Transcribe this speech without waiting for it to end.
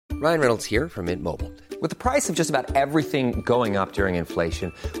Ryan Reynolds here from Mint Mobile. With the price of just about everything going up during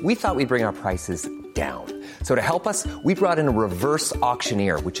inflation, we thought we'd bring our prices down. So to help us, we brought in a reverse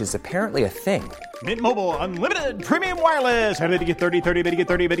auctioneer, which is apparently a thing. Mint Mobile Unlimited Premium Wireless. How to get 30, 30, bit to get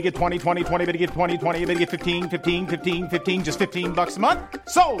 30, bit to get 20, 20, 20, bit to get 20, 20, bit to get 15, 15, 15, 15, just $15 a month?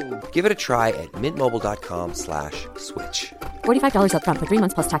 Sold! Give it a try at mintmobile.com/switch. $45 up front for 3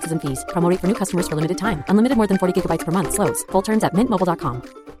 months plus taxes and fees. Promo rate for new customers for limited time. Unlimited more than 40 gigabytes per month. Slows full terms at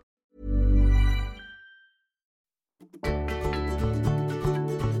mintmobile.com.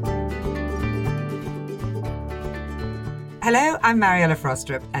 Hello, I'm Mariella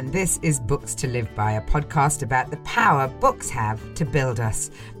Frostrup, and this is Books to Live By, a podcast about the power books have to build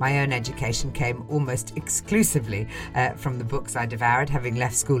us. My own education came almost exclusively from the books I devoured, having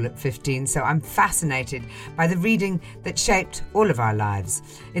left school at 15, so I'm fascinated by the reading that shaped all of our lives.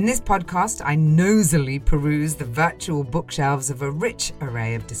 In this podcast, I nosily peruse the virtual bookshelves of a rich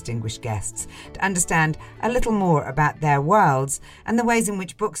array of distinguished guests to understand a little more about their worlds and the ways in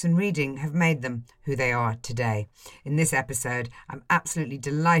which books and reading have made them who they are today. In this episode, I'm absolutely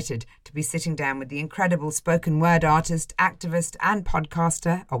delighted to be sitting down with the incredible spoken word artist, activist and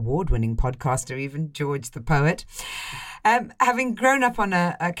podcaster, award-winning podcaster even, George the Poet. Having grown up on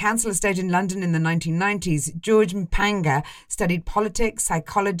a council estate in London in the 1990s, George Mpanga studied politics,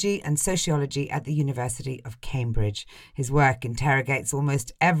 psychology and sociology at the University of Cambridge. His work interrogates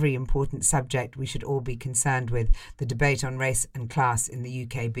almost every important subject we should all be concerned with, the debate on race and class in the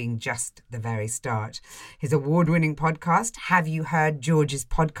UK being just the very start. His award-winning podcast, Have You Heard George's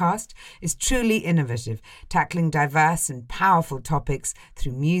Podcast, is truly innovative, tackling diverse and powerful topics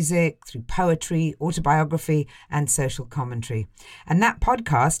through music, through poetry, autobiography and social commentary. And that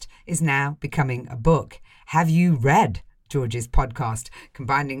podcast is now becoming a book. Have you read George's podcast,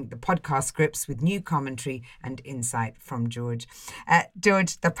 combining the podcast scripts with new commentary and insight from George.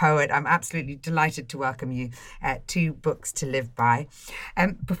 George the Poet, I'm absolutely delighted to welcome you to Books to Live By.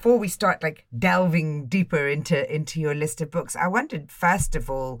 Before we start delving deeper into your list of books, I wondered first of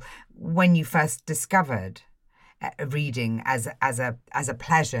all when you first discovered reading as a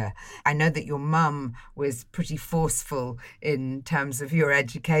pleasure. I know that your mum was pretty forceful in terms of your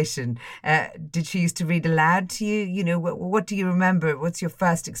education. Did she used to read aloud to you? You know, what do you remember? What's your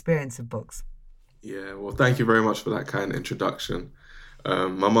first experience of books? Yeah, well, thank you very much for that kind introduction.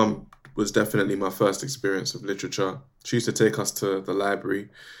 My mum was definitely my first experience of literature. She used to take us to the library,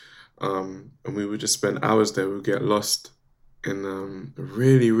 and we would just spend hours there. We would get lost in a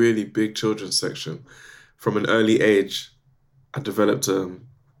really, really big children's section. From an early age, I developed an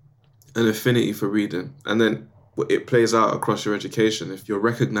affinity for reading. And then it plays out across your education. If you're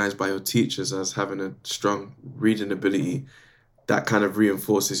recognized by your teachers as having a strong reading ability, that kind of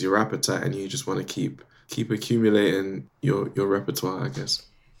reinforces your appetite and you just want to keep accumulating your repertoire, I guess.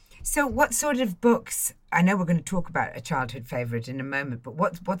 So what sort of books, I know we're going to talk about a childhood favourite in a moment, but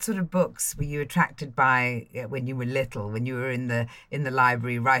what sort of books were you attracted by when you were little, when you were in the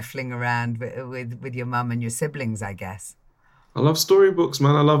library rifling around with your mum and your siblings, I guess? I love storybooks,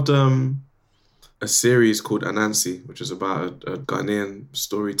 man. I loved a series called Anansi, which is about a Ghanaian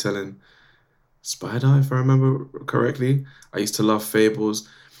storytelling spider, if I remember correctly. I used to love fables.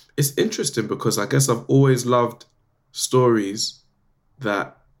 It's interesting because I guess I've always loved stories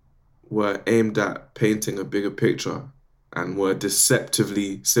that were aimed at painting a bigger picture and were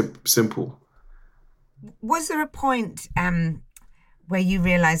deceptively simple. Was there a point where you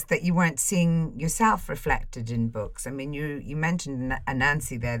realised that you weren't seeing yourself reflected in books? I mean, you mentioned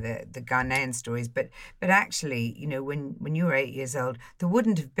Anansi there, the Ghanaian stories, but actually, you know, when you were 8 years old, there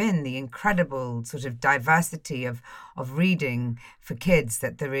wouldn't have been the incredible sort of diversity of reading for kids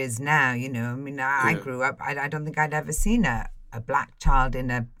that there is now. You know, I mean, I grew up, I don't think I'd ever seen a black child in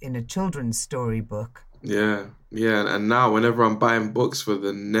a children's storybook. Yeah. And now whenever I'm buying books for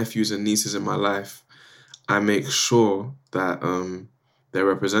the nephews and nieces in my life, I make sure that they're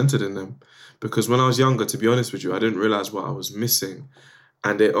represented in them. Because when I was younger, to be honest with you, I didn't realize what I was missing.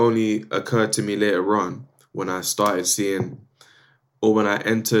 And it only occurred to me later on when I started seeing, or when I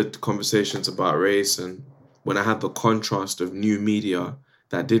entered conversations about race and when I had the contrast of new media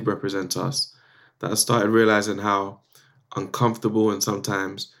that did represent us, that I started realizing how uncomfortable and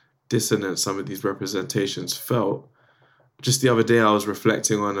sometimes dissonant some of these representations felt. Just the other day, I was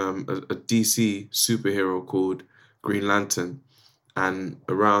reflecting on a DC superhero called Green Lantern. And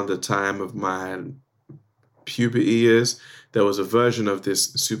around the time of my puberty years, there was a version of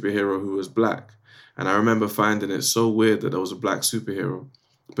this superhero who was black. And I remember finding it so weird that there was a black superhero.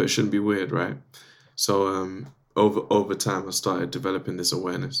 But it shouldn't be weird, right? So over time, I started developing this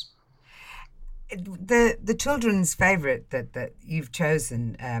awareness. The children's favourite that you've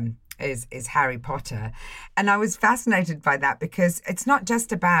chosen is Harry Potter, and I was fascinated by that because it's not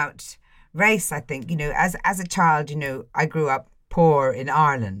just about race. I think as a child, I grew up poor in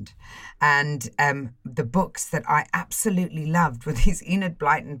Ireland, and the books that I absolutely loved were these Enid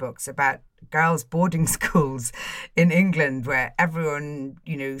Blyton books about girls' boarding schools in England, where everyone,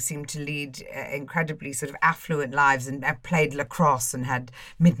 seemed to lead incredibly sort of affluent lives and played lacrosse and had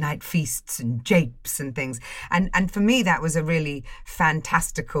midnight feasts and japes and things. And for me, that was a really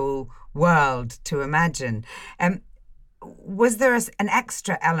fantastical world to imagine. Was there an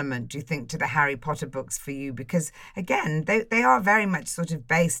extra element, do you think, to the Harry Potter books for you? Because, again, they are very much sort of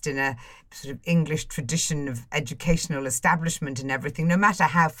based in a sort of English tradition of educational establishment and everything, no matter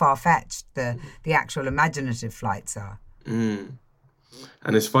how far-fetched the actual imaginative flights are. And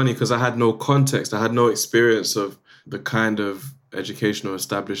it's funny because I had no context. I had no experience of the kind of educational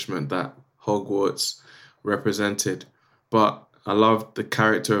establishment that Hogwarts represented. But I loved the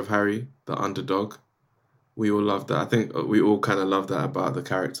character of Harry, the underdog. We all love that. I think we all kind of love that about the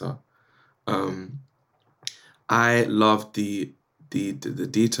character. I loved the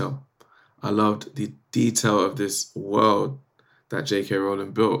detail. I loved the detail of this world that J.K.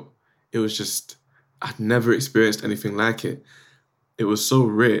 Rowling built. It was just, I'd never experienced anything like it. It was so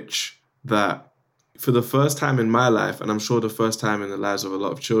rich that for the first time in my life, and I'm sure the first time in the lives of a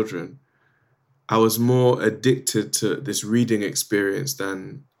lot of children, I was more addicted to this reading experience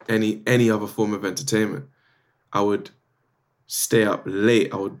than any other form of entertainment. I would stay up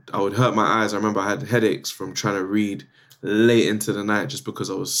late. I would hurt my eyes. I remember I had headaches from trying to read late into the night just because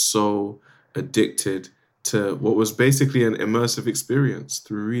I was so addicted to what was basically an immersive experience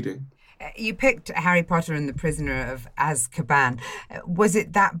through reading. You picked Harry Potter and the Prisoner of Azkaban. Was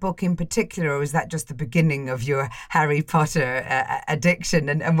it that book in particular, or was that just the beginning of your Harry Potter addiction?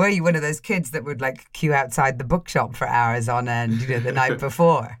 And were you one of those kids that would queue outside the bookshop for hours on end, the night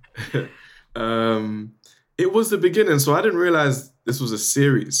before? It was the beginning, so I didn't realize this was a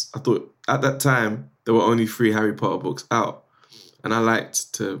series. I thought at that time there were only 3 Harry Potter books out, and I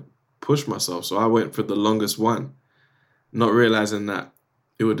liked to push myself, so I went for the longest one, not realizing that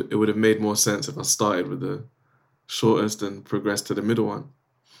it would have made more sense if I started with the shortest and progressed to the middle one.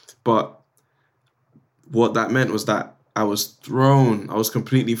 But what that meant was that I was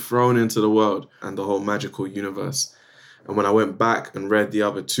completely thrown into the world and the whole magical universe. And when I went back and read the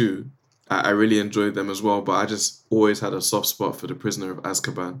other 2, I really enjoyed them as well, but I just always had a soft spot for The Prisoner of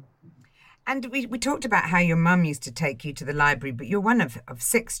Azkaban. And we talked about how your mum used to take you to the library, but you're one of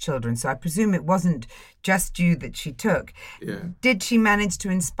 6 children, so I presume it wasn't just you that she took. Yeah. Did she manage to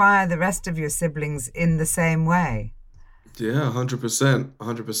inspire the rest of your siblings in the same way? Yeah, 100%.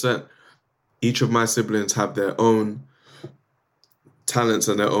 100%. Each of my siblings have their own talents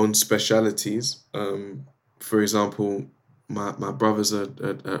and their own specialities. For example, my brother's a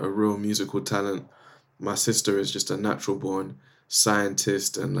real musical talent. My sister is just a natural born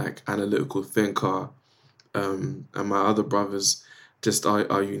scientist and analytical thinker. And my other brothers just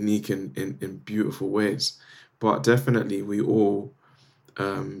are unique in beautiful ways. But definitely we all,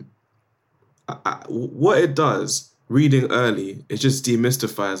 what it does, reading early, it just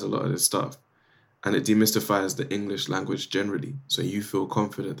demystifies a lot of this stuff. And it demystifies the English language generally. So you feel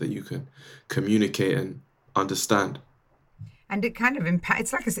confident that you can communicate and understand. And it kind of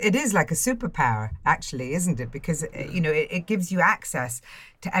it is like a superpower, actually, isn't it? Because, it gives you access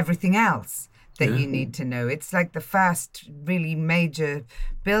to everything else that you need to know. It's like the first really major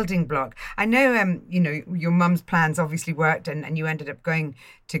building block. I know, your mum's plans obviously worked and you ended up going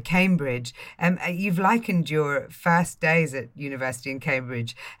to Cambridge. You've likened your first days at university in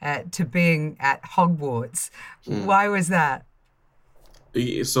Cambridge to being at Hogwarts. Why was that?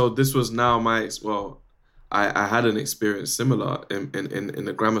 So this was now I had an experience similar in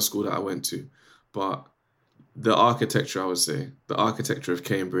the grammar school that I went to, but the architecture, I would say, the architecture of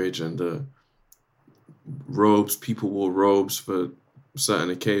Cambridge and the robes, people wore robes for certain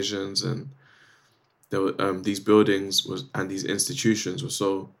occasions, and there were these buildings and these institutions were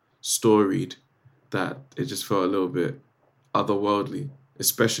so storied that it just felt a little bit otherworldly,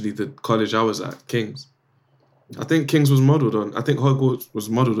 especially the college I was at, King's. I think Hogwarts was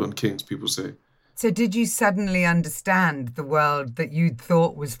modelled on King's, people say. So did you suddenly understand the world that you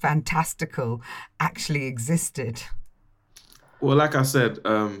thought was fantastical actually existed? Well, like I said,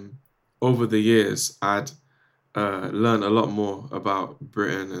 over the years, I'd learned a lot more about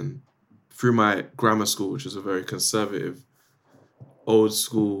Britain, and through my grammar school, which is a very conservative, old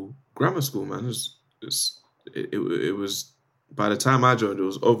school grammar school, man. It was, by the time I joined, it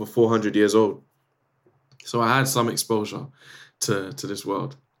was over 400 years old. So I had some exposure to this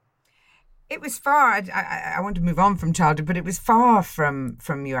world. It was far. I want to move on from childhood, but it was far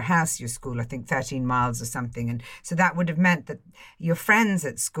from your house, your school. I think 13 miles or something, and so that would have meant that your friends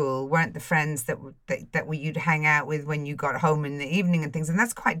at school weren't the friends that you'd hang out with when you got home in the evening and things. And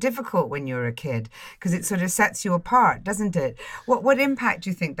that's quite difficult when you're a kid because it sort of sets you apart, doesn't it? What impact do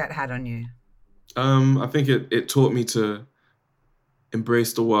you think that had on you? I think it taught me to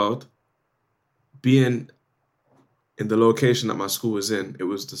embrace the world. Being in the location that my school was in, it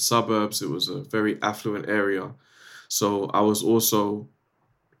was the suburbs, it was a very affluent area. So I was also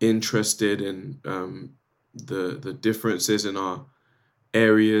interested in the differences in our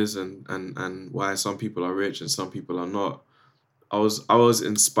areas and why some people are rich and some people are not. I was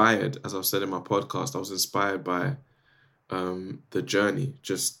inspired, as I've said in my podcast, I was inspired by the journey,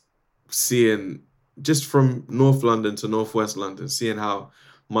 just seeing, just from North London to Northwest London, seeing how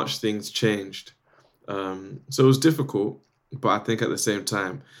much things changed. So it was difficult, but I think at the same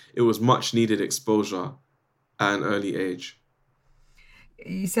time, it was much needed exposure at an early age.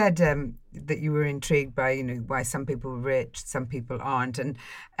 You said that you were intrigued by, why some people are rich, some people aren't. And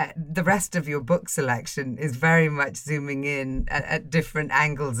the rest of your book selection is very much zooming in at different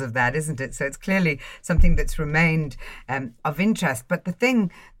angles of that, isn't it? So it's clearly something that's remained of interest. But the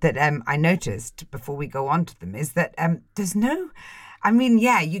thing that I noticed before we go on to them is that there's no... I mean,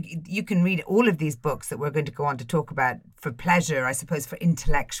 yeah, you can read all of these books that we're going to go on to talk about for pleasure, I suppose, for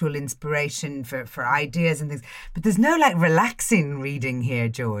intellectual inspiration, for ideas and things. But there's no relaxing reading here,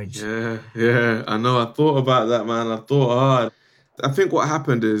 George. Yeah, I know. I thought about that, man. I thought hard. I think what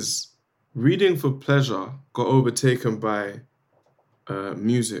happened is reading for pleasure got overtaken by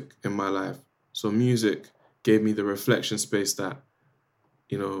music in my life. So music gave me the reflection space that,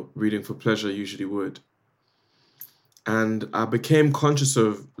 reading for pleasure usually would. And I became conscious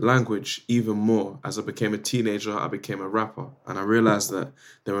of language even more. As I became a teenager, I became a rapper. And I realized that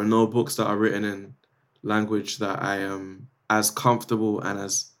there are no books that are written in language that I am as comfortable and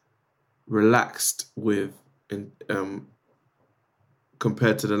as relaxed with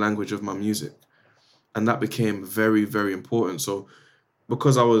compared to the language of my music. And that became very, very important. So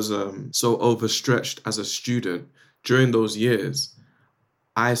because I was so overstretched as a student, during those years,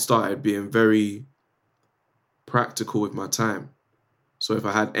 I started being very practical with my time. So if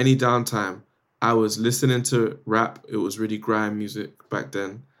I had any downtime, I was listening to rap. It was really grime music back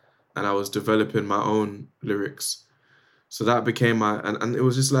then. And I was developing my own lyrics. So that became and it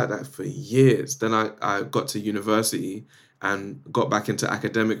was just like that for years. Then I got to university and got back into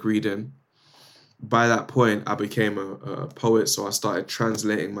academic reading. By that point, I became a poet. So I started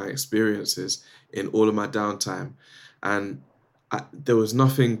translating my experiences in all of my downtime. And there was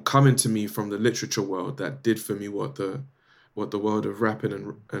nothing coming to me from the literature world that did for me what the world of rapping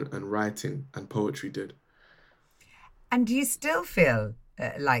and writing and poetry did. And do you still feel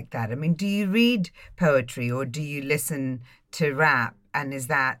like that? I mean, do you read poetry or do you listen to rap? And is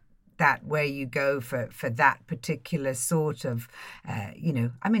that where you go for that particular sort of,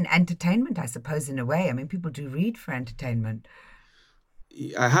 entertainment, I suppose, in a way? I mean, people do read for entertainment.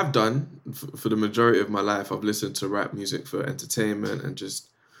 I have done for the majority of my life. I've listened to rap music for entertainment and just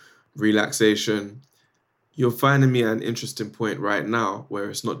relaxation. You're finding me at an interesting point right now where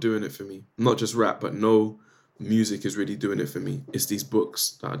it's not doing it for me. Not just rap, but no music is really doing it for me. It's these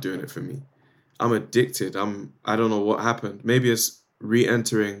books that are doing it for me. I'm addicted. I don't know what happened. Maybe it's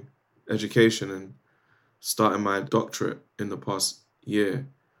re-entering education and starting my doctorate in the past year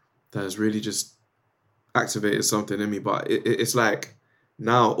that has really just activated something in me. But it's like,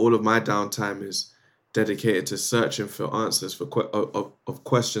 now all of my downtime is dedicated to searching for answers of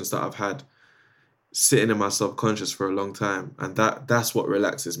questions that I've had sitting in my subconscious for a long time. And that's what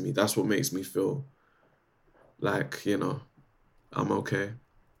relaxes me. That's what makes me feel like, I'm okay.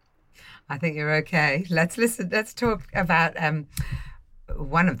 I think you're okay. Let's talk about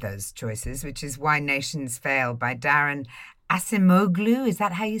one of those choices, which is Why Nations Fail by Daron Acemoglu, is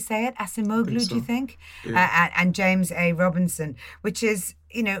that how you say it? Acemoglu, do you think? Yeah. And James A. Robinson, which is,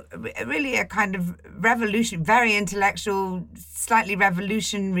 really a kind of very intellectual, slightly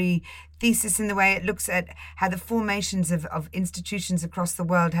revolutionary thesis in the way it looks at how the formations of institutions across the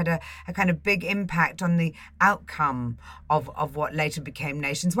world had a kind of big impact on the outcome of what later became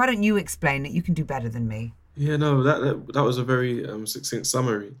nations. Why don't you explain it? You can do better than me. Yeah, no, that was a very succinct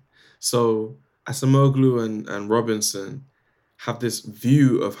summary. So Acemoglu and Robinson have this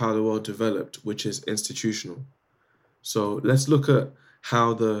view of how the world developed, which is institutional. So let's look at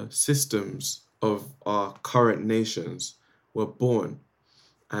how the systems of our current nations were born.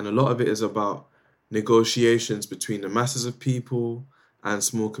 And a lot of it is about negotiations between the masses of people and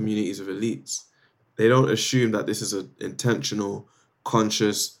small communities of elites. They don't assume that this is an intentional,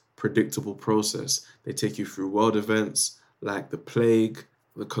 conscious, predictable process. They take you through world events like the plague,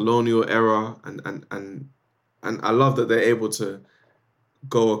 the colonial era, and I love that they're able to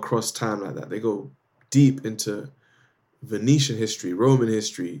go across time like that. They go deep into Venetian history, Roman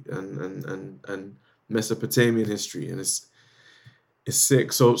history, and Mesopotamian history, and it's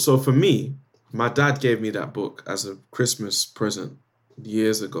sick. So for me, my dad gave me that book as a Christmas present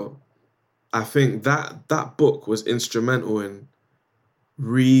years ago. I think that book was instrumental in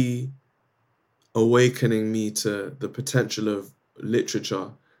reawakening me to the potential of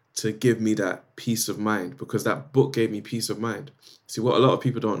literature to give me that peace of mind, because that book gave me peace of mind. See, what a lot of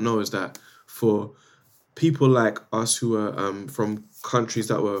people don't know is that for people like us who are from countries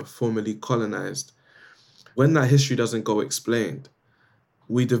that were formerly colonized, when that history doesn't go explained,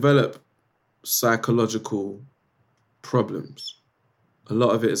 we develop psychological problems. A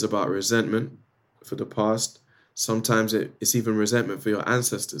lot of it is about resentment for the past. Sometimes it's even resentment for your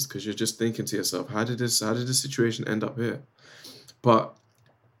ancestors, because you're just thinking to yourself, how did this situation end up here? But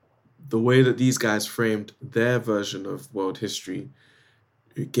the way that these guys framed their version of world history,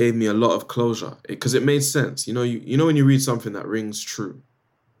 it gave me a lot of closure, because it made sense. You know when you read something that rings true,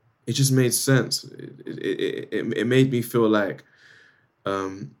 it just made sense. It made me feel like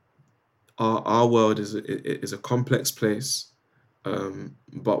our world is a complex place,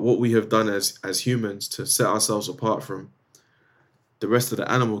 but what we have done as humans to set ourselves apart from the rest of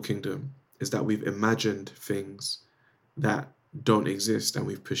the animal kingdom is that we've imagined things that don't exist, and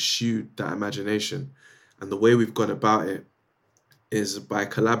we've pursued that imagination. And the way we've gone about it is by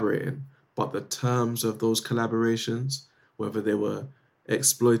collaborating. But the terms of those collaborations, whether they were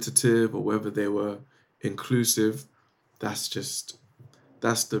exploitative or whether they were inclusive, that's the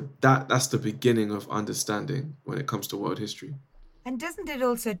beginning of understanding when it comes to world history. And doesn't it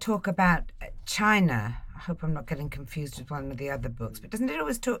also talk about China? I hope I'm not getting confused with one of the other books, but doesn't it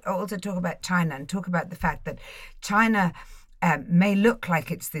also talk about China and talk about the fact that China may look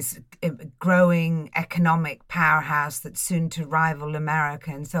like it's this growing economic powerhouse that's soon to rival America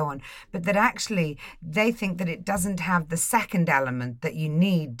and so on, but that actually they think that it doesn't have the second element that you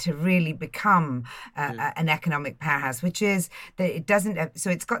need to really become an economic powerhouse, which is that it doesn't. So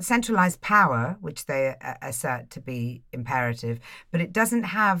it's got centralized power, which they assert to be imperative, but it doesn't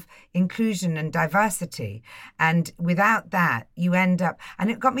have inclusion and diversity. And without that, you end up. And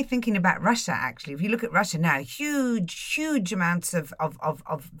it got me thinking about Russia. Actually, if you look at Russia now, huge amounts of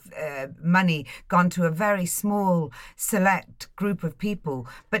money gone to a very small select group of people,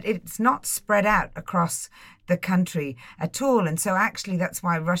 but it's not spread out across the country at all. And so actually that's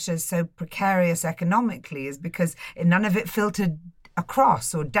why Russia is so precarious economically, is because none of it filtered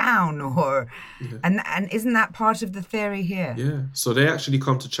across or down or and isn't that part of the theory here? Yeah. So they actually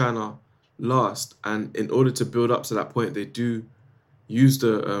come to China last, and in order to build up to that point, they do use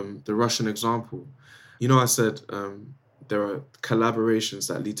the Russian example. I said there are collaborations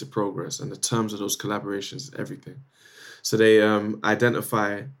that lead to progress, and the terms of those collaborations is everything. So they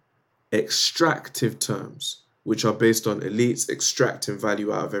identify extractive terms, which are based on elites extracting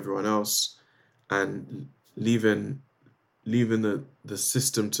value out of everyone else and leaving the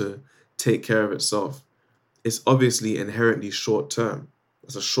system to take care of itself. It's obviously inherently short-term.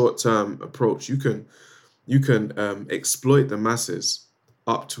 It's a short-term approach. You can exploit the masses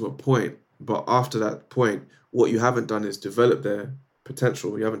up to a point, but after that point, what you haven't done is develop their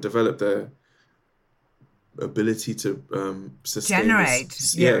potential. You haven't developed their ability to sustain. Generate.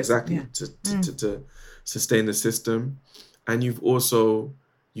 Exactly. To sustain the system. And you've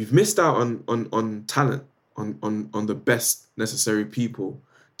missed out on talent, on the best necessary people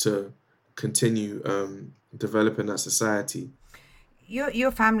to continue developing that society.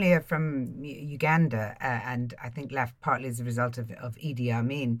 Your family are from Uganda, and I think left partly as a result of Idi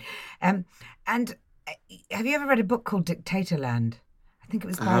Amin. And have you ever read a book called Dictatorland? I think it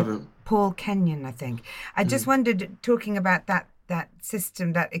was by Paul Kenyon, I think. I just wondered, talking about that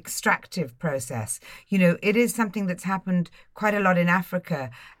system, that extractive process, it is something that's happened quite a lot in Africa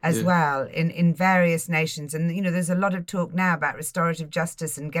as well, in various nations. And, there's a lot of talk now about restorative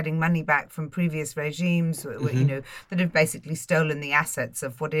justice and getting money back from previous regimes, that have basically stolen the assets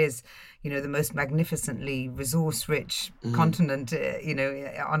of what is, the most magnificently resource-rich continent,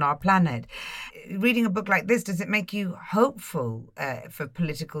 on our planet. Reading a book like this, does it make you hopeful for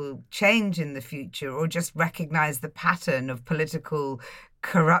political change in the future, or just recognize the pattern of political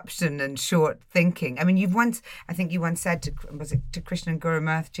corruption and short thinking? I mean, you once said to Krishnan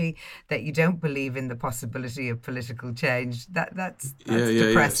Gurumurthy that you don't believe in the possibility of political change. That's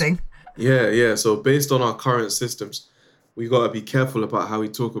depressing. Yeah. So based on our current systems, we got to be careful about how we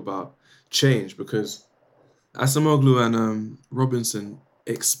talk about change, because Acemoglu and Robinson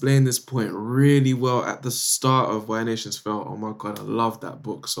explained this point really well at the start of Why Nations Fell. Oh my God, I love that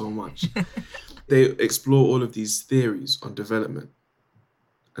book so much. They explore all of these theories on development.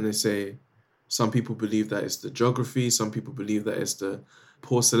 And they say some people believe that it's the geography, some people believe that it's the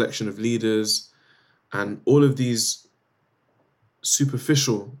poor selection of leaders, and all of these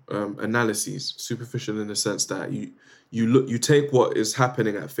superficial analyses, superficial in the sense that you take what is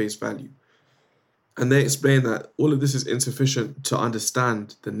happening at face value. And they explain that all of this is insufficient to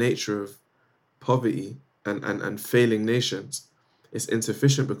understand the nature of poverty and failing nations. It's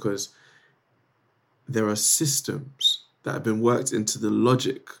insufficient because there are systems that have been worked into the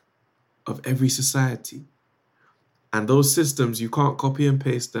logic of every society. And those systems, you can't copy and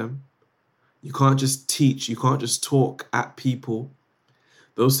paste them. You can't just teach, you can't just talk at people.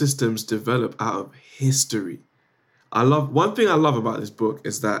 Those systems develop out of history. One thing I love about this book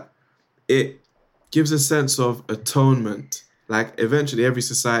is that it gives a sense of atonement. Like eventually every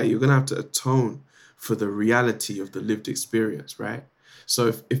society, you're gonna have to atone for the reality of the lived experience, right?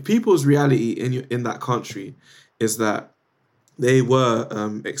 So if people's reality in that country is that they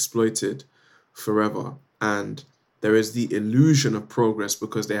were exploited forever, and there is the illusion of progress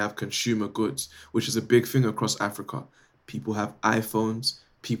because they have consumer goods, which is a big thing across Africa. People have iPhones,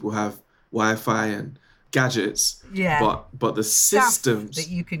 people have Wi-Fi and gadgets, but the systems that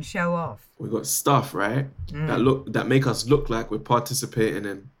you can show off. We've got stuff, right? That make us look like we're participating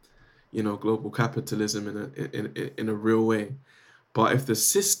in, global capitalism in a real way. But if the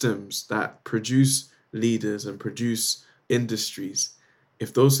systems that produce leaders and produce industries,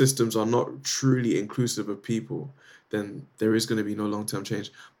 if those systems are not truly inclusive of people, then there is going to be no long-term change.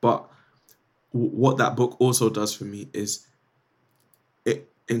 But what that book also does for me is it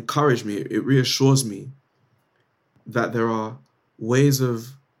encourages me, it reassures me that there are ways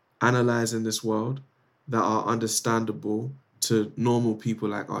of analyzing this world that are understandable to normal people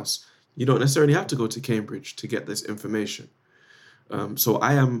like us. You don't necessarily have to go to Cambridge to get this information. So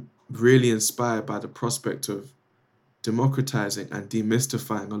I am really inspired by the prospect of democratizing and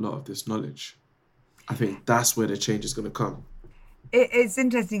demystifying a lot of this knowledge. I think that's where the change is going to come. It's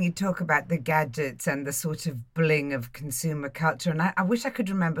interesting you talk about the gadgets and the sort of bling of consumer culture. And I wish I could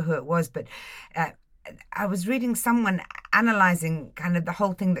remember who it was, but I was reading someone analysing kind of the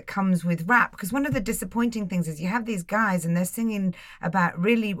whole thing that comes with rap, because one of the disappointing things is you have these guys and they're singing about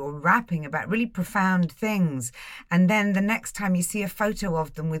rapping about really profound things, and then the next time you see a photo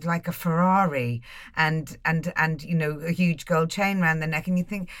of them with like a Ferrari and a huge gold chain around the neck, and you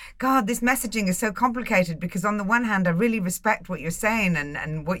think, God, this messaging is so complicated, because on the one hand I really respect what you're saying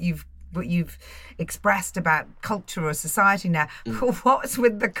and what you've expressed about culture or society now. What's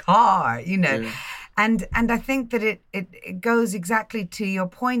with the car, Yeah. And I think that it goes exactly to your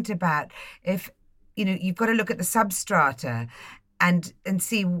point about if, you've got to look at the substrata and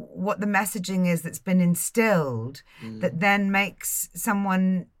see what the messaging is that's been instilled that then makes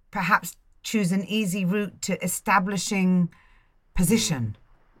someone perhaps choose an easy route to establishing position.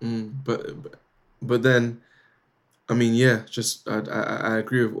 But then, I mean, I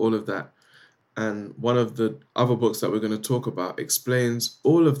agree with all of that. And one of the other books that we're going to talk about explains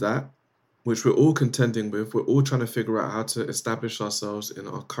all of that, which we're all contending with. We're all trying to figure out how to establish ourselves in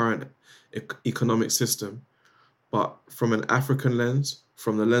our current economic system. But from an African lens,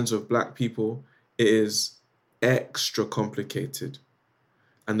 from the lens of Black people, it is extra complicated.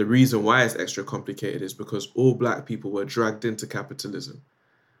 And the reason why it's extra complicated is because all Black people were dragged into capitalism.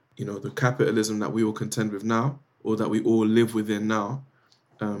 The capitalism that we all contend with now, or that we all live within now,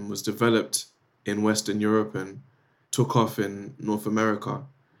 was developed in Western Europe and took off in North America.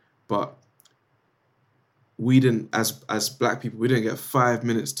 But we didn't, as Black people, we didn't get 5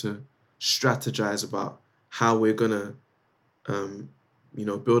 minutes to strategize about how we're gonna,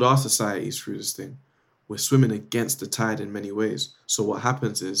 build our societies through this thing. We're swimming against the tide in many ways. So what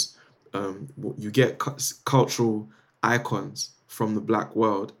happens is you get cultural icons from the Black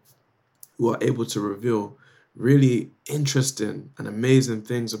world who are able to reveal really interesting and amazing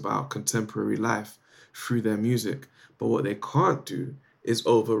things about contemporary life through their music. But what they can't do is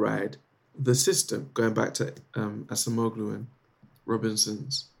override the system, going back to Acemoglu and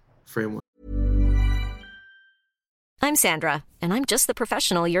Robinson's framework. I'm Sandra, and I'm just the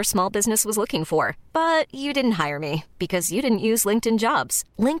professional your small business was looking for. But you didn't hire me because you didn't use LinkedIn Jobs.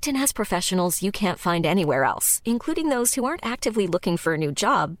 LinkedIn has professionals you can't find anywhere else, including those who aren't actively looking for a new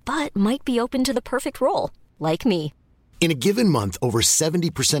job, but might be open to the perfect role, like me. In a given month, over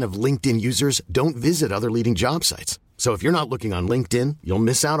 70% of LinkedIn users don't visit other leading job sites. So if you're not looking on LinkedIn, you'll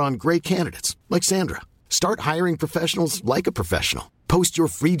miss out on great candidates like Sandra. Start hiring professionals like a professional. Post your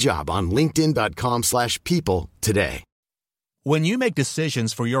free job on linkedin.com/people today. When you make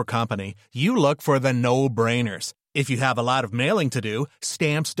decisions for your company, you look for the no-brainers. If you have a lot of mailing to do,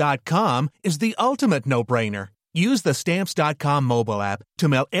 Stamps.com is the ultimate no-brainer. Use the Stamps.com mobile app to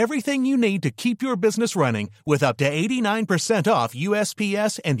mail everything you need to keep your business running with up to 89% off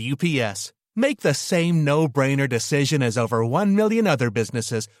USPS and UPS. Make the same no-brainer decision as over 1 million other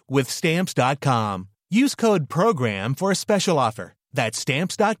businesses with Stamps.com. Use code PROGRAM for a special offer. That's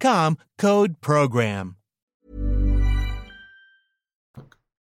Stamps.com, code PROGRAM.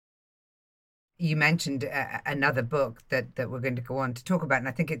 You mentioned another book that we're going to go on to talk about, and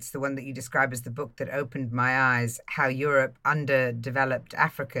I think it's the one that you describe as the book that opened my eyes, How Europe Underdeveloped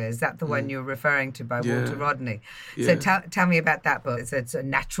Africa. Is that the one you're referring to by Walter Rodney? Yeah. So tell me about that book. It's a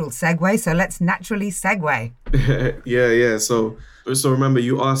natural segue, so let's naturally segue. Yeah. So remember,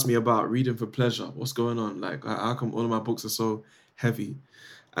 you asked me about reading for pleasure. What's going on? Like, how come all of my books are so heavy?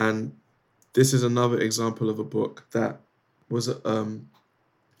 And this is another example of a book that was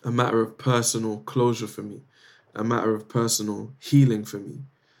a matter of personal closure for me, a matter of personal healing for me.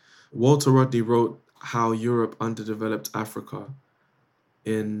 Walter Rodney wrote How Europe Underdeveloped Africa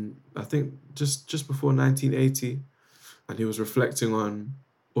in, I think, just before 1980. And he was reflecting on,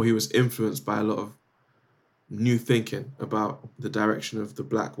 or he was influenced by a lot of new thinking about the direction of the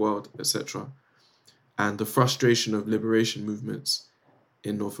Black world, etc. And the frustration of liberation movements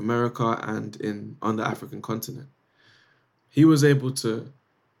in North America and on the African continent. He was able to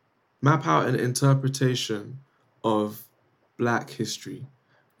map out an interpretation of Black history,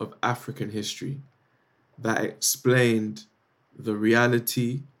 of African history, that explained the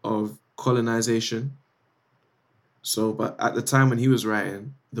reality of colonization. So, but at the time when he was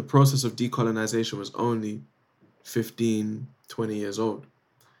writing, the process of decolonization was only 15, 20 years old.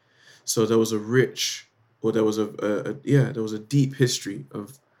 So there was there was a deep history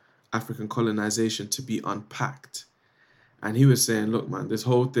of African colonization to be unpacked. And he was saying, look, man, this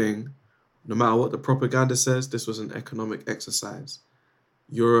whole thing, no matter what the propaganda says, this was an economic exercise.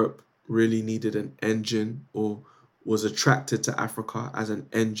 Europe really needed an engine, or was attracted to Africa as an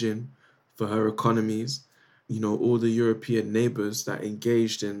engine for her economies. You know, all the European neighbors that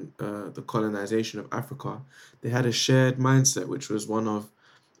engaged in the colonization of Africa, they had a shared mindset, which was one of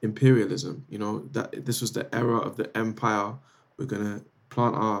imperialism. You know, that this was the era of the empire. We're going to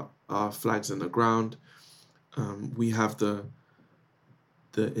plant our flags in the ground. We have the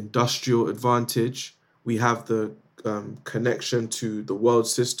industrial advantage. We have the connection to the world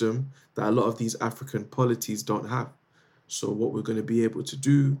system that a lot of these African polities don't have. So what we're going to be able to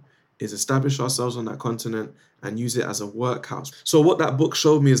do is establish ourselves on that continent and use it as a workhouse. So what that book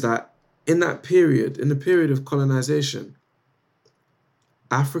showed me is that in the period of colonization,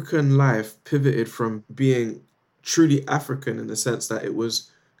 African life pivoted from being truly African in the sense that it was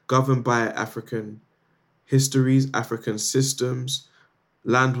governed by African histories, African systems.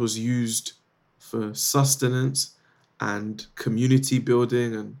 Land was used for sustenance and community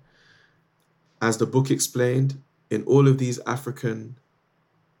building. And as the book explained, in all of these African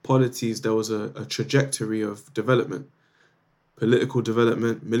polities, there was a trajectory of development, political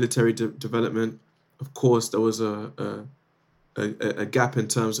development, military development. Of course, there was a gap in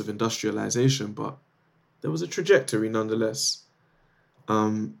terms of industrialization, but there was a trajectory nonetheless.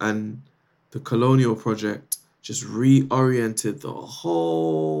 And the colonial project just reoriented the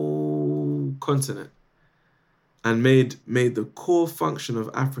whole continent and made the core function of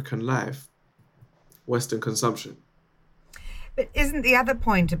African life Western consumption. But isn't the other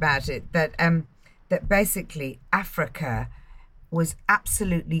point about it that that basically Africa was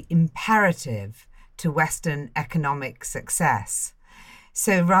absolutely imperative to Western economic success?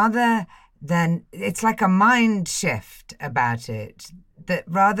 So rather than, it's like a mind shift about it, that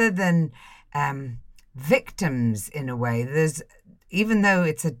rather than victims in a way, there's, even though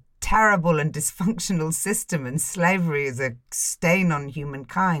it's a terrible and dysfunctional system and slavery is a stain on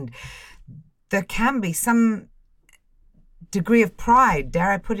humankind, there can be some degree of pride,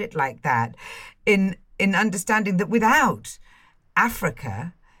 dare I put it like that, in understanding that without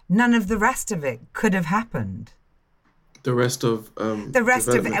Africa, none of the rest of it could have happened. The rest of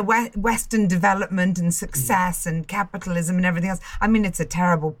Western development and success and capitalism and everything else. I mean, it's a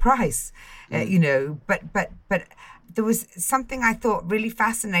terrible price, you know. But there was something I thought really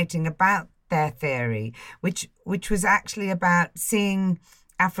fascinating about their theory, which was actually about seeing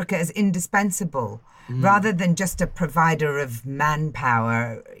Africa as indispensable, rather than just a provider of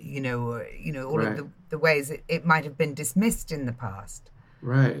manpower. You know, all right. of the ways it might have been dismissed in the past.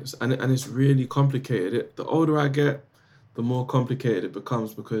 Right, and it's really complicated. The older I get, the more complicated it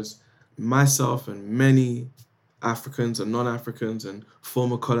becomes, because myself and many Africans and non-Africans and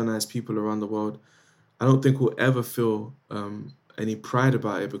former colonized people around the world, I don't think we'll ever feel any pride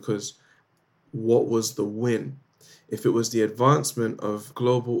about it, because what was the win? If it was the advancement of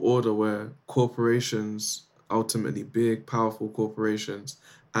global order where corporations, ultimately big, powerful corporations,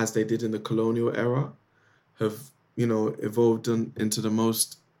 as they did in the colonial era, have, evolved into the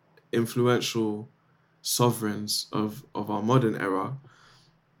most influential sovereigns of our modern era,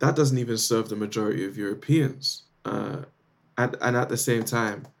 that doesn't even serve the majority of Europeans. And at the same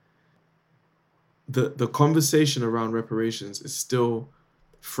time, the conversation around reparations is still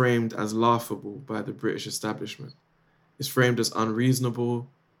framed as laughable by the British establishment. It's framed as unreasonable,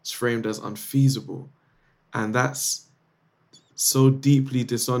 it's framed as unfeasible. And that's so deeply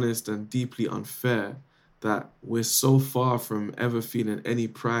dishonest and deeply unfair that we're so far from ever feeling any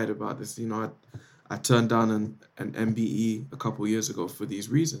pride about this. I turned down an MBE a couple of years ago for these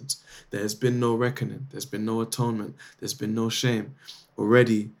reasons. There's been no reckoning. There's been no atonement. There's been no shame.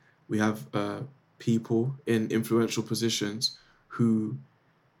 Already, we have people in influential positions who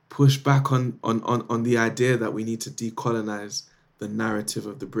push back on the idea that we need to decolonize the narrative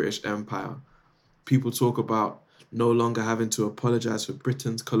of the British Empire. People talk about no longer having to apologize for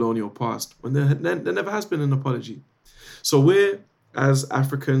Britain's colonial past, when there never has been an apology. So we're, as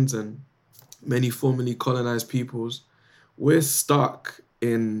Africans and many formerly colonized peoples, we're stuck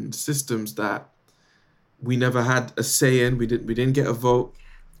in systems that we never had a say in. We didn't get a vote.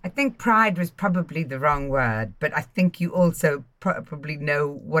 I think pride was probably the wrong word, but I think you also probably know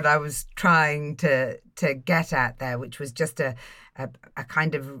what I was trying to get at there, which was just a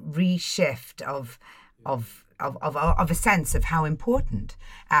kind of reshift of a sense of how important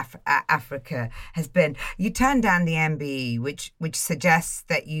Africa has been. You turned down the MBE, which suggests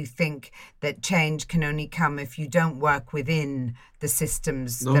that you think that change can only come if you don't work within the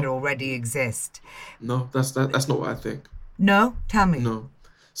systems that already exist. No, that's not what I think. No? Tell me. No.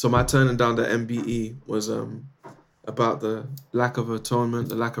 So my turning down the MBE was about the lack of atonement,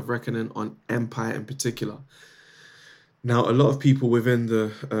 the lack of reckoning on empire in particular. Now, a lot of people within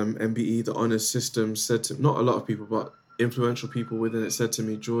the MBE, the honours system, said to, not a lot of people, but influential people within it said to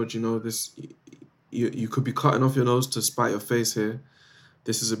me, George, you could be cutting off your nose to spite your face here.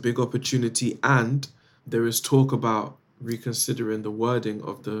 This is a big opportunity, and there is talk about reconsidering the wording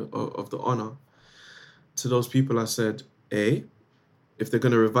of the honour. To those people, I said, if they're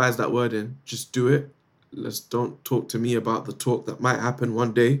going to revise that wording, just do it. Don't talk to me about the talk that might happen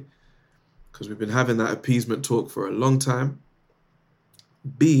one day, because we've been having that appeasement talk for a long time.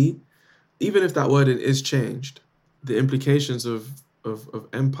 B, even if that wording is changed, the implications of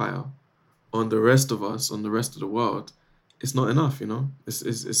empire on the rest of us, on the rest of the world, it's not enough,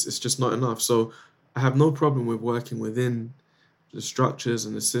 It's just not enough. So I have no problem with working within the structures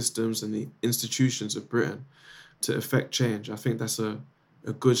and the systems and the institutions of Britain to effect change. I think that's a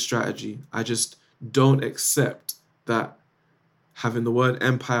good strategy. I just don't accept that having the word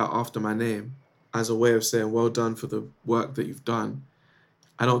empire after my name as a way of saying well done for the work that you've done.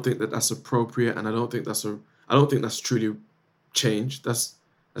 I don't think that that's appropriate, and I don't think that's truly change. That's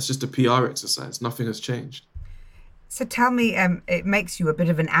just a PR exercise. Nothing has changed. So tell me, it makes you a bit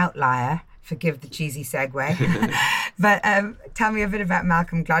of an outlier. Forgive the cheesy segue. But tell me a bit about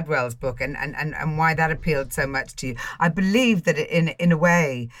Malcolm Gladwell's book and why that appealed so much to you. I believe that in a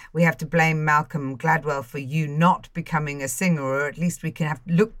way we have to blame Malcolm Gladwell for you not becoming a singer, or at least we can have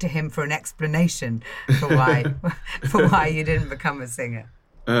look to him for an explanation for why you didn't become a singer.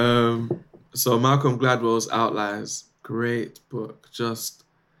 So Malcolm Gladwell's Outliers, great book, just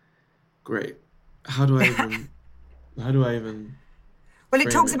great. How do I even Well, it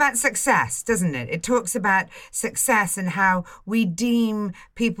talks about success, doesn't it? It talks about success and how we deem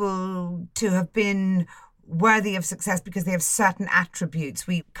people to have been worthy of success because they have certain attributes.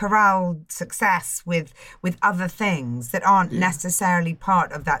 We corral success with other things that aren't necessarily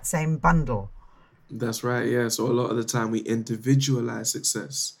part of that same bundle. That's right, yeah. So a lot of the time we individualize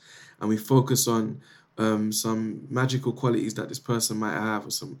success and we focus on some magical qualities that this person might have,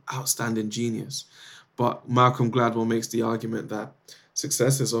 or some outstanding genius. But Malcolm Gladwell makes the argument that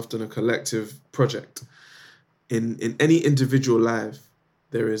success is often a collective project. In any individual life,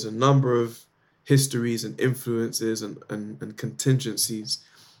 there is a number of histories and influences and contingencies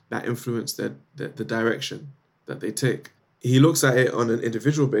that influence the direction that they take. He looks at it on an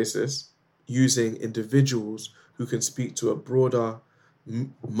individual basis, using individuals who can speak to a broader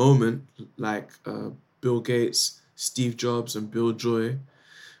moment, like Bill Gates, Steve Jobs, and Bill Joy.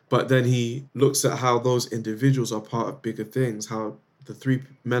 But then he looks at how those individuals are part of bigger things, how the three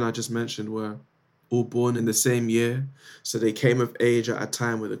men I just mentioned were all born in the same year. So they came of age at a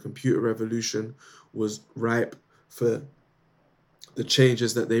time where the computer revolution was ripe for the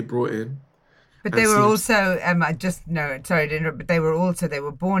changes that they brought in. But they were also, sorry to interrupt, but they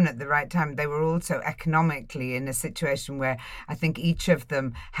were born at the right time. They were also economically in a situation where I think each of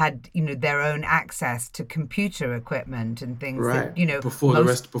them had, their own access to computer equipment and things right. that, before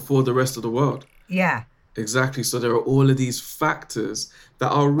the rest of the world. Yeah. Exactly. So there are all of these factors that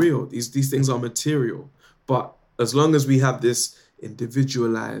are real. These things are material. But as long as we have this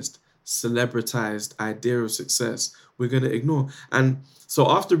individualized, celebritized idea of success, we're going to ignore. And so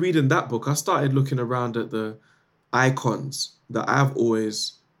after reading that book, I started looking around at the icons that I've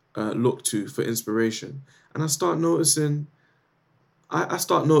always looked to for inspiration. And I start noticing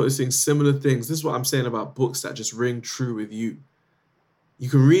similar things. This is what I'm saying about books that just ring true with you. You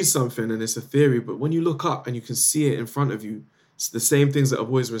can read something and it's a theory, but when you look up and you can see it in front of you, it's the same things that have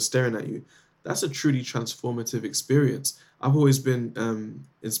always been staring at you. That's a truly transformative experience. I've always been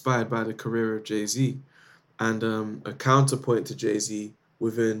inspired by the career of Jay-Z, and a counterpoint to Jay-Z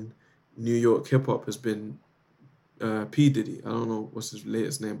within New York hip hop has been P. Diddy. I don't know what's his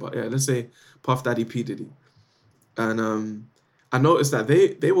latest name, but yeah, let's say Puff Daddy P. Diddy. And I noticed that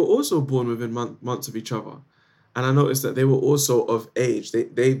they were also born within months of each other. And I noticed that they were also of age.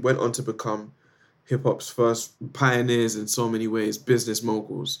 They went on to become hip-hop's first pioneers in so many ways, business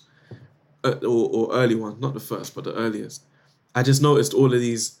moguls, or early ones, not the first, but the earliest. I just noticed all of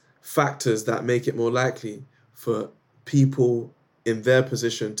these factors that make it more likely for people in their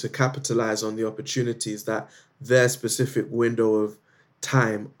position to capitalize on the opportunities that their specific window of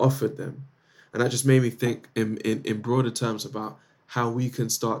time offered them. And that just made me think in broader terms about how we can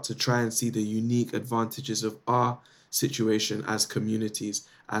start to try and see the unique advantages of our situation as communities,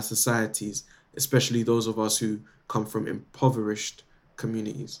 as societies, especially those of us who come from impoverished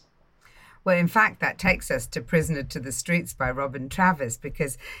communities. Well, in fact, that takes us to Prisoner to the Streets by Robin Travis,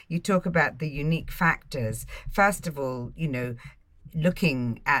 because you talk about the unique factors. First of all,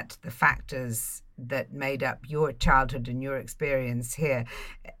 looking at the factors that made up your childhood and your experience here,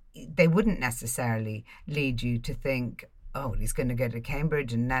 they wouldn't necessarily lead you to think, oh, he's going to go to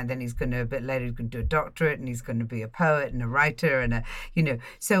Cambridge, and then he's going to, a bit later, he's going to do a doctorate, and he's going to be a poet and a writer, and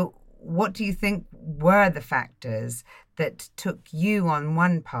So what do you think were the factors that took you on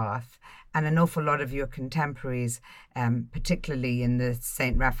one path and an awful lot of your contemporaries, particularly in the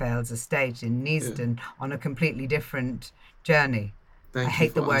St. Raphael's estate in Neasden, on a completely different journey? I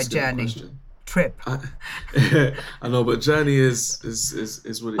hate the word journey. Trip. I know, but journey is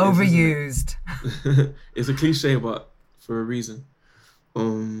what it overused. Overused. It's a cliche, but for a reason.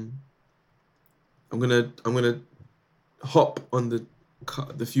 I'm gonna hop on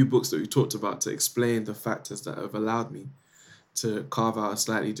the few books that we talked about to explain the factors that have allowed me to carve out a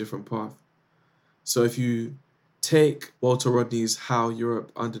slightly different path. So if you take Walter Rodney's How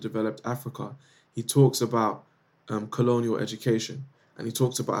Europe Underdeveloped Africa, he talks about colonial education, and he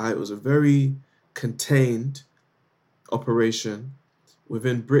talks about how it was a very contained operation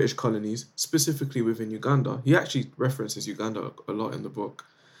within British colonies, specifically within Uganda. He actually references Uganda a lot in the book.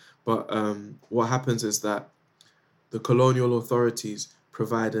 But what happens is that the colonial authorities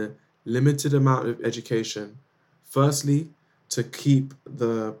provide a limited amount of education, firstly, to keep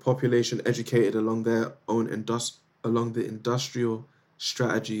the population educated along their own along the industrial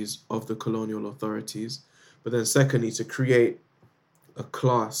strategies of the colonial authorities, but then secondly, to create a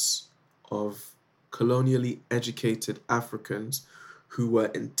class of colonially educated Africans who were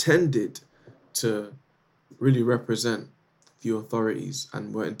intended to really represent the authorities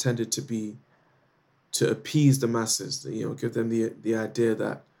and were intended to appease the masses, give them the idea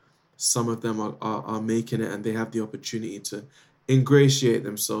that some of them are making it and they have the opportunity to ingratiate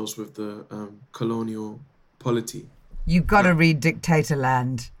themselves with the colonial polity. You've got to read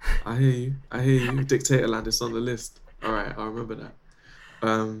Dictatorland. I hear you. Dictatorland is on the list. All right, I'll remember that.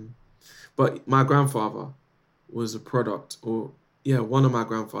 But my grandfather was a product, one of my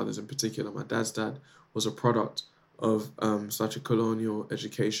grandfathers in particular, my dad's dad, was a product of such a colonial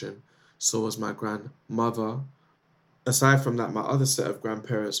education. So was my grandmother. Aside from that, my other set of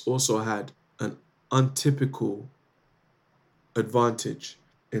grandparents also had an untypical advantage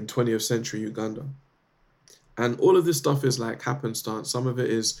in 20th century Uganda. And all of this stuff is like happenstance. Some of it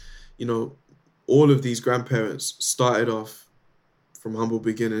is, all of these grandparents started off from humble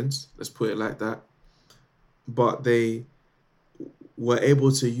beginnings, let's put it like that. But they were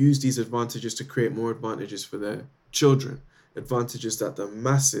able to use these advantages to create more advantages for their children, advantages that the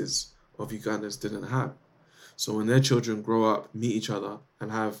masses of Ugandans didn't have. So when their children grow up, meet each other,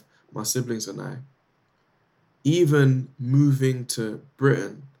 and have my siblings and I, even moving to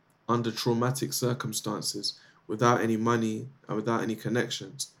Britain under traumatic circumstances, without any money and without any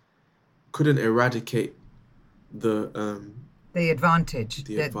connections, couldn't eradicate the The advantage.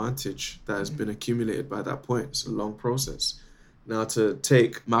 The advantage that has been accumulated by that point. It's a long process. Now, to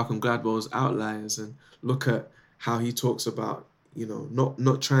take Malcolm Gladwell's Outliers and look at how he talks about,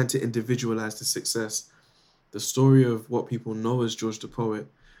 not trying to individualize the success. The story of what people know as George the Poet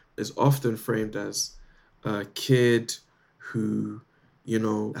is often framed as a kid who,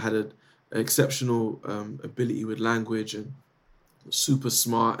 had an exceptional ability with language and super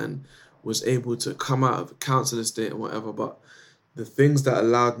smart and was able to come out of a council estate and whatever. But the things that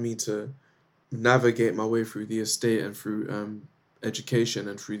allowed me to navigate my way through the estate and through education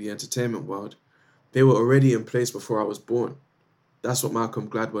and through the entertainment world, they were already in place before I was born. That's what Malcolm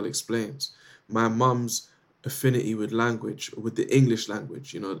Gladwell explains. My mum's affinity with language, with the English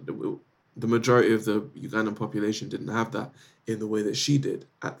language, the majority of the Ugandan population didn't have that in the way that she did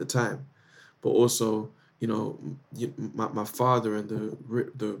at the time. But also, my father and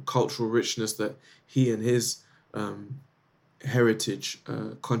the cultural richness that he and his heritage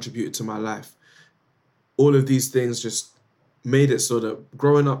contributed to my life. All of these things just made it so that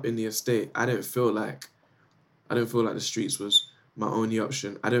growing up in the estate, I didn't feel like the streets was my only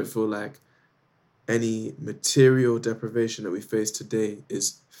option. I didn't feel like any material deprivation that we face today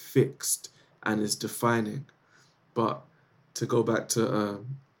is fixed and is defining. But to go back to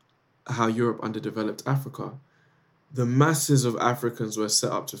how Europe underdeveloped Africa, the masses of Africans were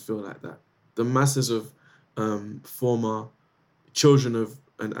set up to feel like that. The masses of former children of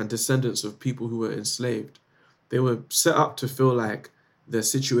and descendants of people who were enslaved, they were set up to feel like their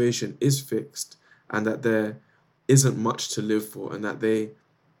situation is fixed and that there isn't much to live for, and that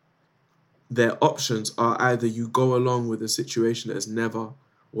their options are either you go along with a situation that has never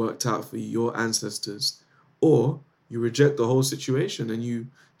worked out for your ancestors, or you reject the whole situation and you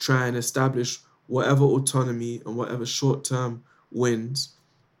try and establish whatever autonomy and whatever short-term wins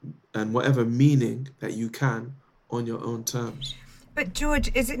and whatever meaning that you can on your own terms. But George,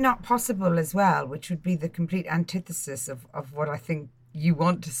 is it not possible as well, which would be the complete antithesis of what I think you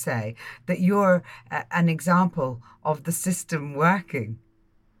want to say, that you're an example of the system working?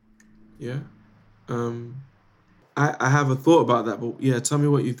 Yeah. I have a thought about that, but yeah, tell me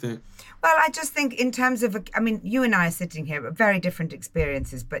what you think. Well, I just think in terms of, you and I are sitting here, very different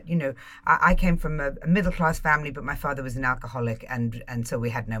experiences, but, I came from a middle-class family, but my father was an alcoholic, and so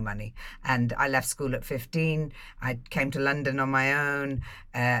we had no money. And I left school at 15. I came to London on my own.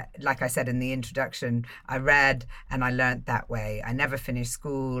 Like I said in the introduction, I read and I learnt that way. I never finished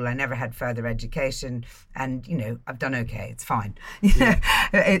school. I never had further education. And, I've done okay. It's fine. Yeah.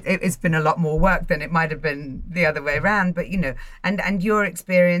 It's been a lot more work than it might have been the other way around. But, and your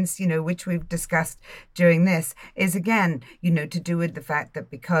experience, which we've discussed during this, is again, to do with the fact that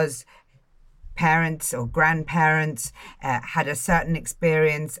because parents or grandparents had a certain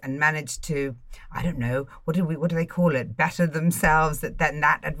experience and managed to, I don't know, what do they call it, better themselves, that then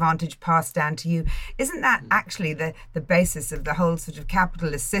that advantage passed down to you. Isn't that actually the basis of the whole sort of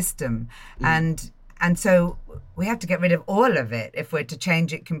capitalist system? And so we have to get rid of all of it if we're to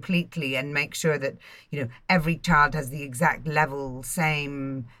change it completely and make sure that, every child has the exact level,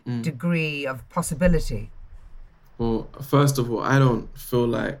 same degree of possibility. Well, first of all, I don't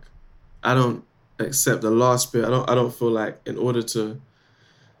accept the last bit. I don't feel like in order to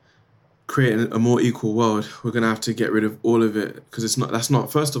create a more equal world, we're going to have to get rid of all of it, because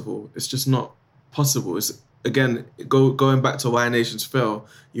first of all, it's just not possible. It's, again, going back to why nations fail,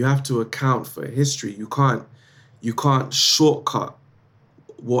 you have to account for history. You can't shortcut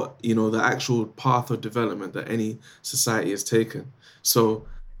what, the actual path of development that any society has taken. So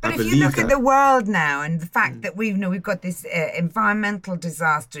but if you look at the world now and the fact that we've got this environmental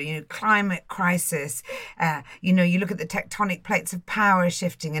disaster, climate crisis, you look at the tectonic plates of power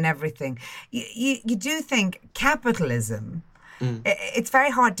shifting and everything, you do think capitalism, it's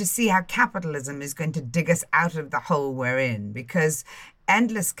very hard to see how capitalism is going to dig us out of the hole we're in, because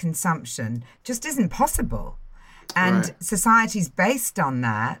endless consumption just isn't possible. And societies based on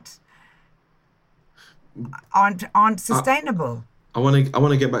that aren't sustainable. I want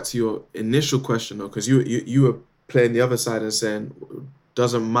to get back to your initial question, though, because you were playing the other side and saying,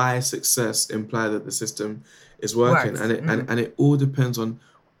 doesn't my success imply that the system is working? And it all depends on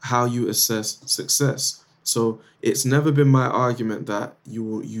how you assess success. So it's never been my argument that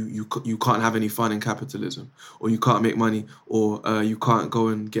you can't have any fun in capitalism, or you can't make money, or you can't go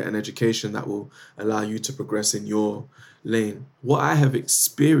and get an education that will allow you to progress in your lane. What I have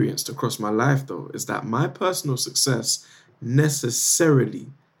experienced across my life, though, is that my personal success necessarily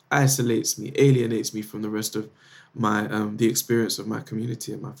isolates me, alienates me from the rest of my the experience of my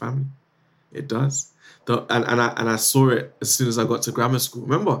community and my family. It does. And I saw it as soon as I got to grammar school.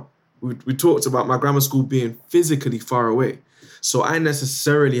 Remember, we talked about my grammar school being physically far away. So I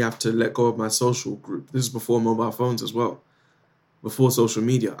necessarily have to let go of my social group. This is before mobile phones as well, before social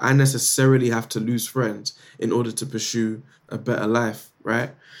media. I necessarily have to lose friends in order to pursue a better life,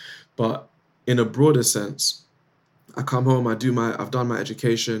 right? But in a broader sense, I come home, I've done my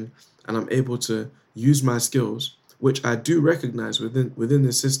education, and I'm able to use my skills, which I do recognize within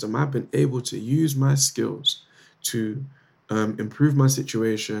the system. I've been able to use my skills to improve my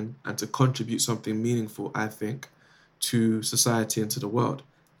situation and to contribute something meaningful, I think, to society and to the world.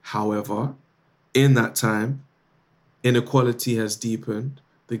 However, in that time, inequality has deepened.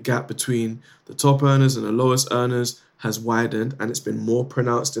 The gap between the top earners and the lowest earners has widened, and it's been more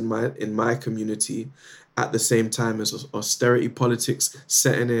pronounced in my community at the same time as austerity politics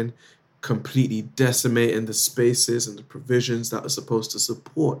setting in, completely decimating the spaces and the provisions that are supposed to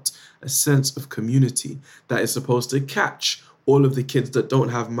support a sense of community, that is supposed to catch all of the kids that don't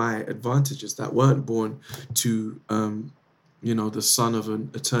have my advantages, that weren't born to, the son of an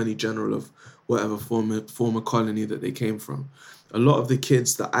attorney general of whatever former colony that they came from. A lot of the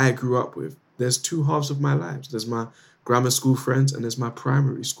kids that I grew up with, there's two halves of my lives. There's my grammar school friends and there's my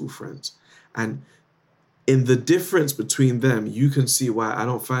primary school friends. And in the difference between them, you can see why I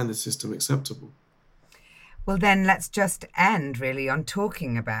don't find the system acceptable. Well, then let's just end really on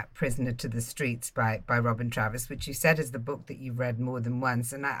talking about Prisoner to the Streets by Robin Travis, which you said is the book that you've read more than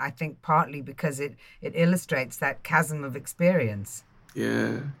once. And I think partly because it illustrates that chasm of experience.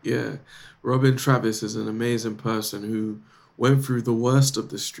 Yeah. Robin Travis is an amazing person who went through the worst of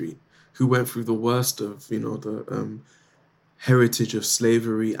the street, who went through the worst of, the heritage of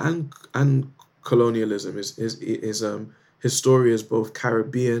slavery and colonialism. His story is both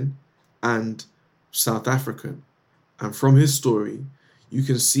Caribbean and South African. And from his story, you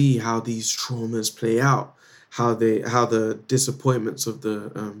can see how these traumas play out, how the disappointments of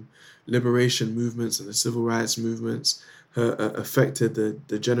the liberation movements and the civil rights movements affected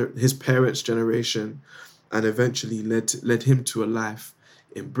his parents' generation, and eventually led him to a life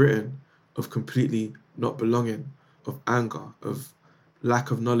in Britain of completely not belonging, of anger, of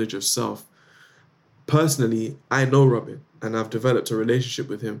lack of knowledge of self. Personally, I know Robin, and I've developed a relationship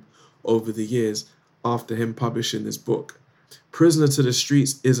with him over the years after him publishing this book. Prisoner to the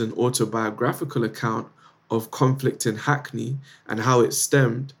Streets is an autobiographical account of conflict in Hackney and how it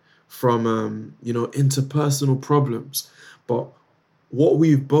stemmed from, interpersonal problems. But what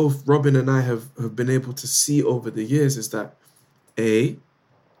we've both, Robin and I, have been able to see over the years is that,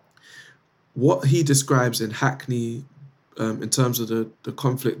 what he describes in Hackney, in terms of the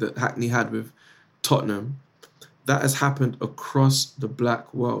conflict that Hackney had with Tottenham, that has happened across the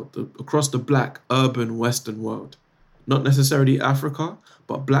black world, across the black urban Western world. Not necessarily Africa,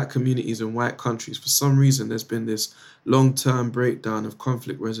 but black communities in white countries. For some reason, there's been this long-term breakdown of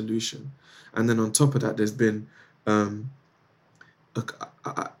conflict resolution. And then on top of that, there's been, I'm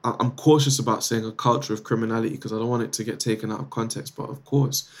cautious about saying a culture of criminality because I don't want it to get taken out of context. But of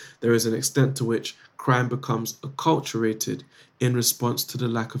course, there is an extent to which crime becomes acculturated in response to the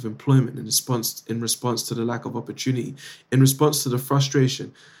lack of employment, in response to the lack of opportunity, in response to the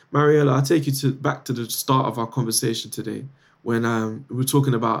frustration. Mariella, I'll take you back to the start of our conversation today when we were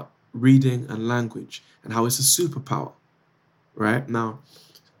talking about reading and language and how it's a superpower, right? Now,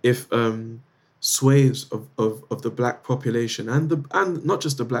 if swathes of the black population and not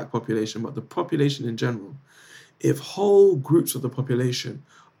just the black population, but the population in general, if whole groups of the population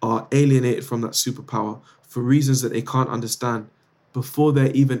are alienated from that superpower for reasons that they can't understand before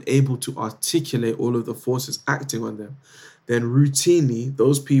they're even able to articulate all of the forces acting on them, then routinely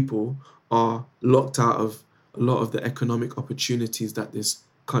those people are locked out of a lot of the economic opportunities that this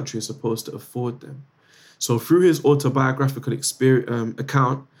country is supposed to afford them. So through his autobiographical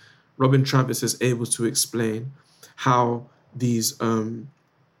account, Robin Travis is able to explain how these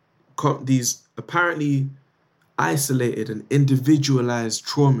apparently isolated and individualized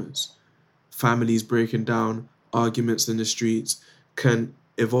traumas, families breaking down, arguments in the streets, can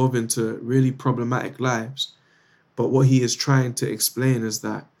evolve into really problematic lives. But what he is trying to explain is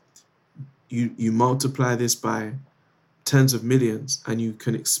that you multiply this by tens of millions and you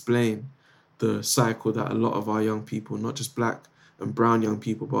can explain the cycle that a lot of our young people, not just black and brown young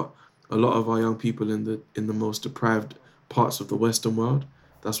people, but a lot of our young people in the most deprived parts of the Western world,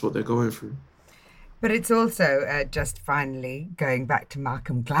 that's what they're going through. But it's also, just finally, going back to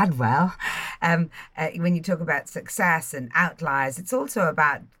Malcolm Gladwell, when you talk about success and outliers, it's also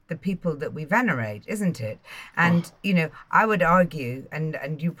about the people that we venerate, isn't it? And, I would argue,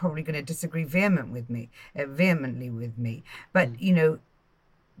 and you're probably going to disagree vehemently with me, but,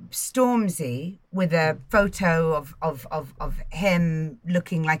 Stormzy with a photo of him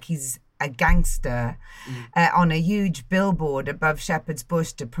looking like he's a gangster on a huge billboard above Shepherd's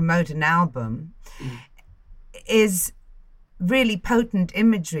Bush to promote an album is really potent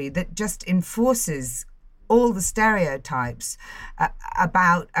imagery that just enforces all the stereotypes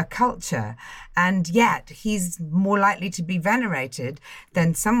about a culture. And yet he's more likely to be venerated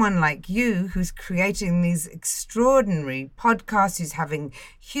than someone like you, who's creating these extraordinary podcasts, who's having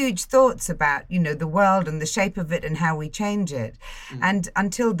huge thoughts about, you know, the world and the shape of it and how we change it. And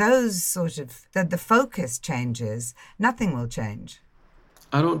until those sort of, the focus changes, nothing will change.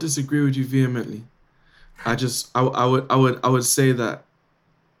 I don't disagree with you vehemently. I would say that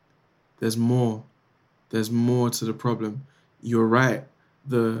there's more to the problem. You're right.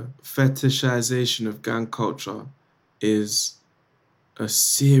 The fetishization of gang culture is a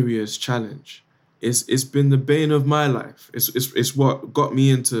serious challenge. It's been the bane of my life. It's what got me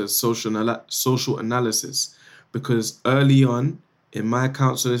into social analysis, because early on in my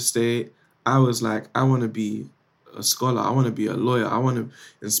council estate, I was like, I want to be a scholar, I want to be a lawyer, I want to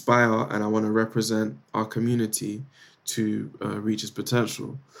inspire, and I want to represent our community to reach its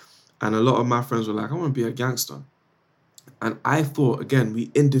potential. And a lot of my friends were like, I want to be a gangster. And I thought, again,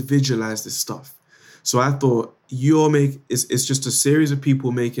 we individualize this stuff. So I thought, it's just a series of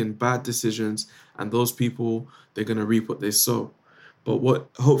people making bad decisions, and those people, they're going to reap what they sow. But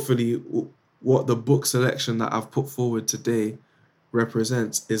what the book selection that I've put forward today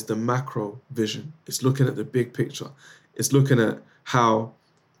represents is the macro vision. It's looking at the big picture. It's looking at how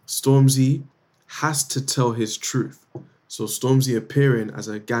Stormzy has to tell his truth. So Stormzy appearing as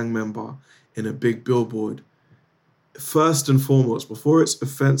a gang member in a big billboard, first and foremost, before it's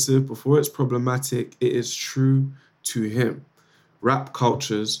offensive, before it's problematic, it is true to him. Rap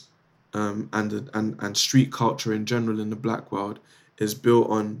cultures and street culture in general in the black world is built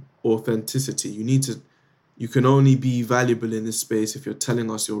on authenticity. You can only be valuable in this space if you're telling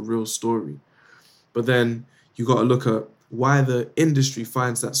us your real story. But then you got to look at why the industry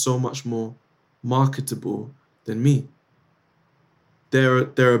finds that so much more marketable than me. There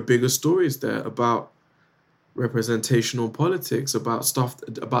are bigger stories there about representational politics,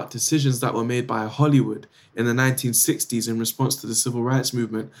 about decisions that were made by Hollywood in the 1960s in response to the civil rights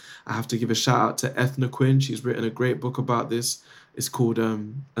movement. I have to give a shout out to Ethna Quinn. She's written a great book about this. It's called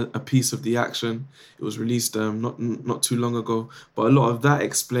A Piece of the Action. It was released not too long ago. But a lot of that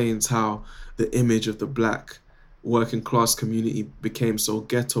explains how the image of the black working class community became so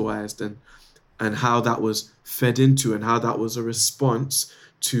ghettoized, and how that was fed into, and how that was a response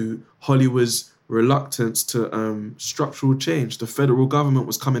to Hollywood's reluctance to structural change. The federal government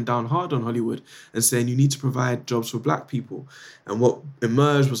was coming down hard on Hollywood and saying you need to provide jobs for black people. And what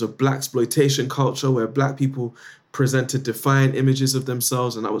emerged was a blaxploitation culture where black people presented defiant images of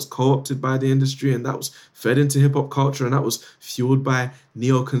themselves, and that was co-opted by the industry, and that was fed into hip-hop culture, and that was fueled by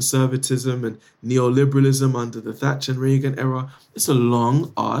neoconservatism and neoliberalism under the Thatcher and Reagan era. It's a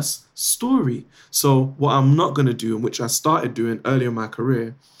long-ass story. So what I'm not going to do, and which I started doing earlier in my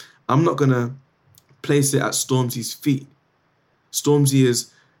career, I'm not going to place it at Stormzy's feet. Stormzy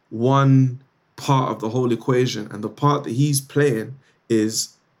is one part of the whole equation, and the part that he's playing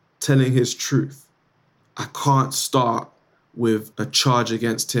is telling his truth. I can't start with a charge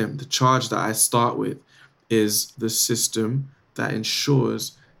against him. The charge that I start with is the system that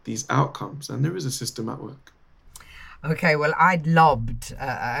ensures these outcomes. And there is a system at work. Okay, well, I'd lobbed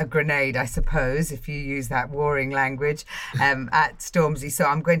a grenade, I suppose, if you use that warring language, at Stormzy. So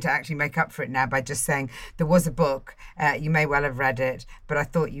I'm going to actually make up for it now by just saying there was a book. You may well have read it, but I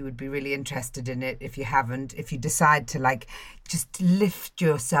thought you would be really interested in it if you haven't. If you decide to, just lift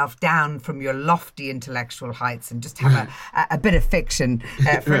yourself down from your lofty intellectual heights and just have a bit of fiction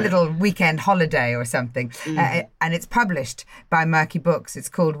for a little weekend holiday or something. And it's published by Murky Books. It's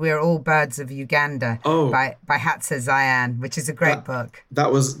called We're All Birds of Uganda by Hatsa Zayan, which is a great book.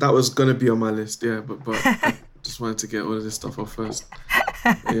 That was going to be on my list, yeah, but I just wanted to get all of this stuff off first.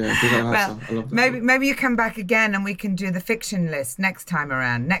 Yeah, well, I love that. Maybe you come back again and we can do the fiction list next time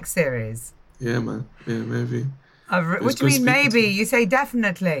around, next series. Yeah, man. Yeah, maybe. What do you mean maybe? You say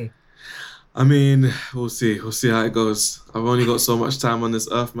definitely. I mean, we'll see. We'll see how it goes. I've only got so much time on this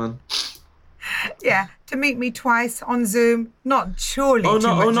earth, man. Yeah, to meet me twice on Zoom, not surely too much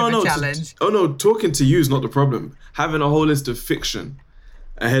of a challenge. Talking to you is not the problem. Having a whole list of fiction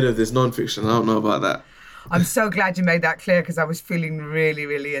ahead of this non-fiction, I don't know about that. I'm so glad you made that clear, because I was feeling really,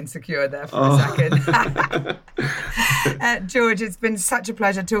 really insecure there for a second. George, it's been such a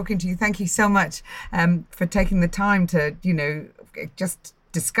pleasure talking to you. Thank you so much for taking the time to, just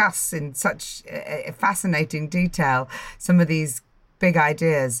discuss in such fascinating detail some of these big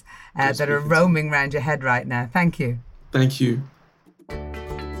ideas that are roaming around your head right now. Thank you. Thank you.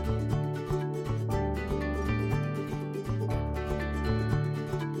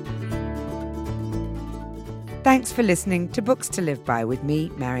 Thanks for listening to Books to Live By with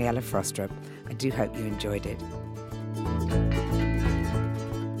me, Mariella Frostrup. I do hope you enjoyed it.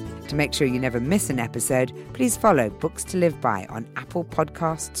 To make sure you never miss an episode, please follow Books to Live By on Apple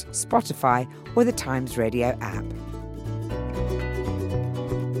Podcasts, Spotify, or the Times Radio app.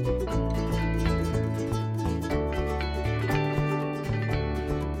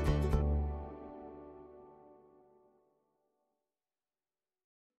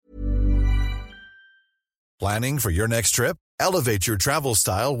 Planning for your next trip? Elevate your travel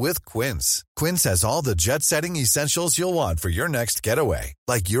style with Quince. Quince has all the jet-setting essentials you'll want for your next getaway,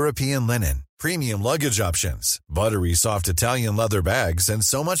 like European linen, premium luggage options, buttery soft Italian leather bags, and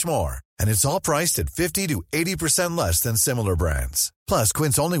so much more. And it's all priced at 50 to 80% less than similar brands. Plus,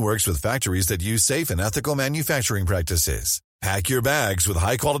 Quince only works with factories that use safe and ethical manufacturing practices. Pack your bags with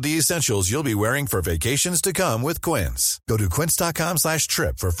high-quality essentials you'll be wearing for vacations to come with Quince. Go to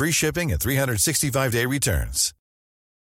quince.com/trip for free shipping and 365-day returns.